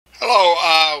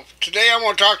Hello, today I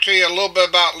want to talk to you a little bit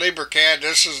about LibreCAD.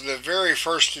 This is the very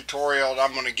first tutorial that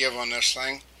I'm going to give on this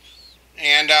thing.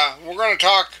 And we're going to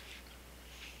talk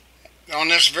on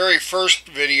this very first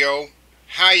video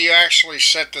how you actually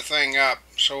set the thing up.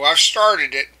 So I've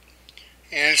started it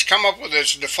and it's come up with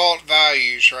its default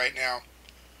values right now.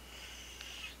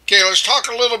 Okay, let's talk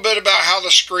a little bit about how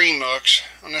the screen looks.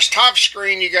 On this top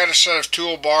screen you got a set of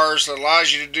toolbars that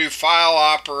allows you to do file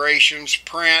operations,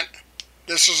 print.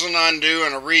 This is an undo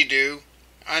and a redo.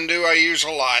 Undo I use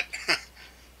a lot.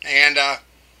 And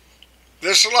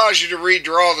this allows you to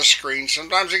redraw the screen.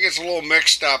 Sometimes it gets a little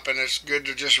mixed up and it's good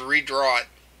to just redraw it.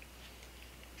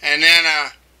 And then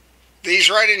these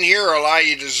right in here allow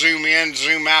you to zoom in,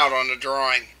 zoom out on the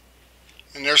drawing.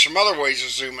 And there's some other ways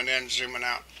of zooming in, zooming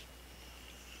out.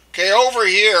 Okay, over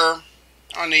here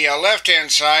on the left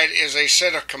hand side is a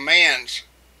set of commands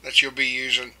that you'll be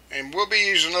using, and we'll be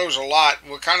using those a lot.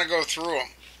 We'll kind of go through them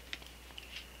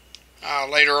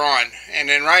later on. And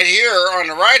then right here on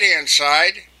the right hand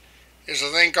side is a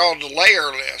thing called the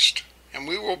layer list, and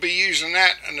we will be using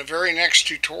that in the very next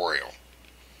tutorial.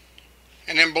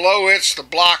 And then below it's the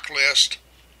block list.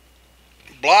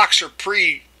 Blocks are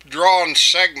pre-drawn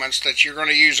segments that you're going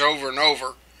to use over and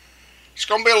over. It's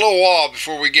going to be a little while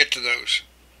before we get to those,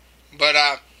 but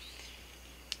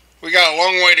we got a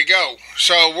long way to go.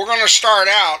 So we're going to start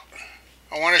out.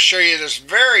 I want to show you this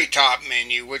very top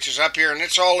menu, which is up here, and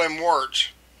it's all in words.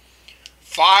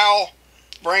 File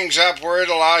brings up where it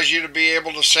allows you to be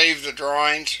able to save the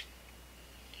drawings.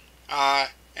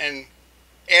 And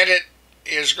edit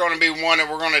is going to be one that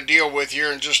we're going to deal with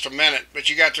here in just a minute.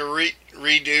 But you got the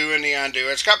redo and the undo.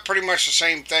 It's got pretty much the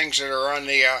same things that are on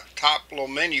the top little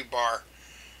menu bar.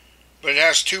 But it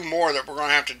has two more that we're going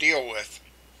to have to deal with.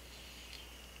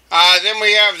 Then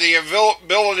we have the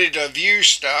ability to view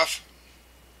stuff,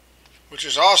 which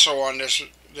is also on this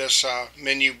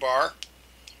menu bar.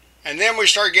 And then we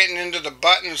start getting into the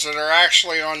buttons that are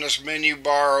actually on this menu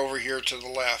bar over here to the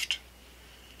left.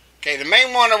 Okay, the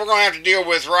main one that we're going to have to deal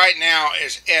with right now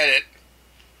is edit.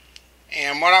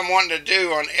 And what I'm wanting to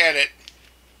do on edit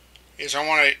is I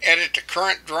want to edit the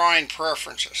current drawing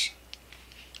preferences.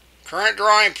 Current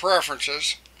drawing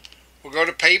preferences. We'll go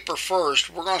to paper first.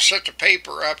 We're going to set the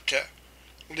paper up to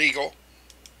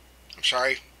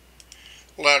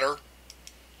letter.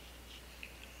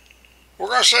 We're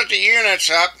going to set the units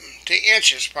up to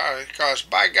inches because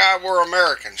by God we're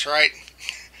Americans, right?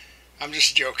 I'm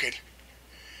just joking.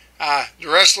 The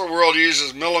rest of the world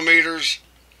uses millimeters.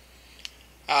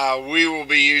 We will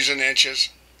be using inches.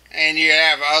 And you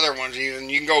have other ones even.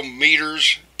 You can go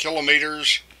meters,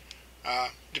 kilometers.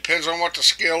 Depends on what the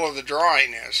scale of the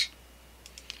drawing is.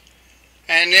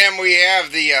 And then we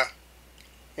have the,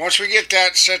 once we get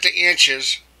that set to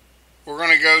inches, we're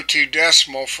going to go to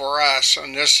decimal for us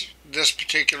on this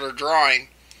particular drawing.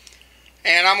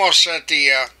 And I'm going to set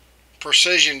the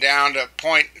precision down to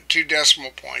 0.2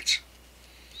 decimal points.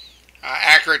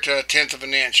 Accurate to 1/10 of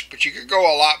an inch. But you could go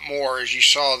a lot more, as you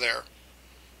saw there.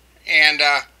 And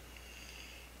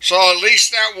so at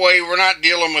least that way we're not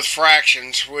dealing with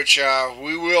fractions, which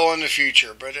we will in the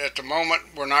future. But at the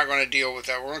moment, we're not going to deal with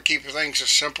that. We're going to keep things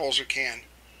as simple as we can.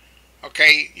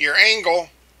 Okay, your angle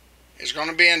is going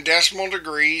to be in decimal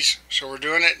degrees. So we're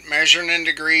doing it measuring in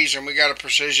degrees, and we got a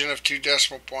precision of 2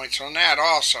 decimal points on that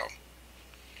also.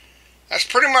 That's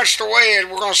pretty much the way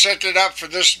we're going to set it up for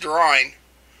this drawing.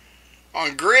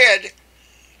 On grid,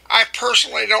 I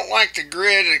personally don't like the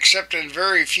grid except in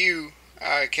very few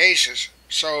cases.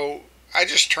 So I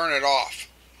just turn it off.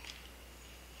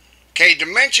 Okay,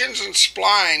 dimensions and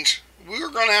splines, we're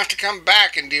going to have to come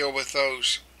back and deal with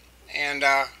those. And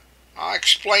I'll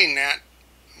explain that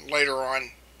later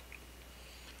on.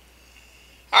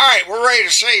 Alright, we're ready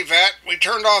to save that. We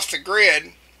turned off the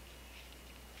grid.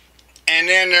 And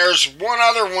then there's one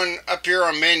other one up here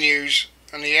on menus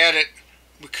on the edit.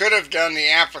 We could have done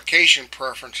the application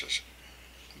preferences.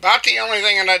 About the only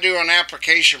thing that I do on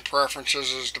application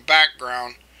preferences is the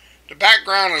background. The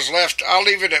background is left, I'll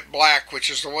leave it at black,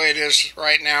 which is the way it is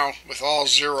right now with all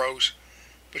zeros.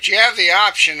 But you have the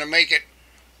option to make it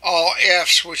all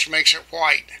F's, which makes it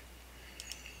white.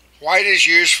 White is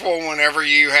useful whenever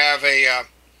you have a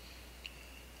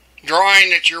drawing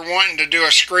that you're wanting to do a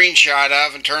screenshot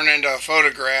of and turn into a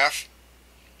photograph.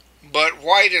 But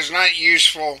white is not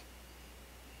useful.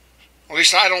 At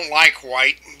least I don't like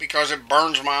white because it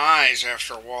burns my eyes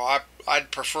after a while. I'd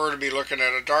prefer to be looking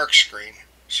at a dark screen.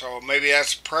 So maybe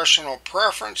that's personal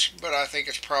preference, but I think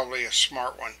it's probably a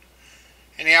smart one.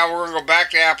 Anyhow, we're going to go back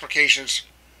to applications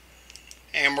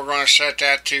and we're going to set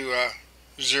that to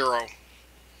 0.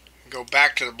 Go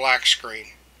back to the black screen.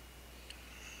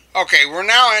 Okay, we're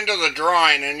now into the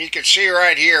drawing, and you can see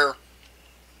right here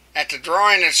at the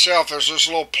drawing itself there's this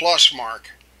little plus mark.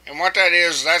 And what that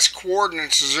is, that's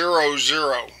coordinates 0,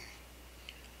 0.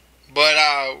 But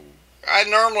I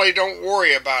normally don't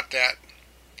worry about that.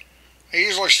 I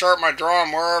usually start my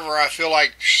drawing wherever I feel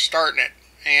like starting it.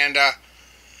 And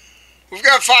we've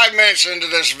got 5 minutes into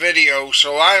this video,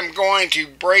 so I am going to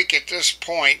break at this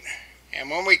point. And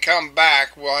when we come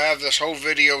back, we'll have this whole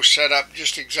video set up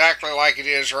just exactly like it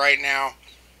is right now.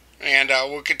 And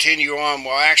we'll continue on.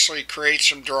 We'll actually create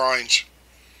some drawings.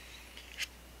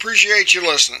 Appreciate you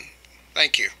listening.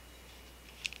 Thank you.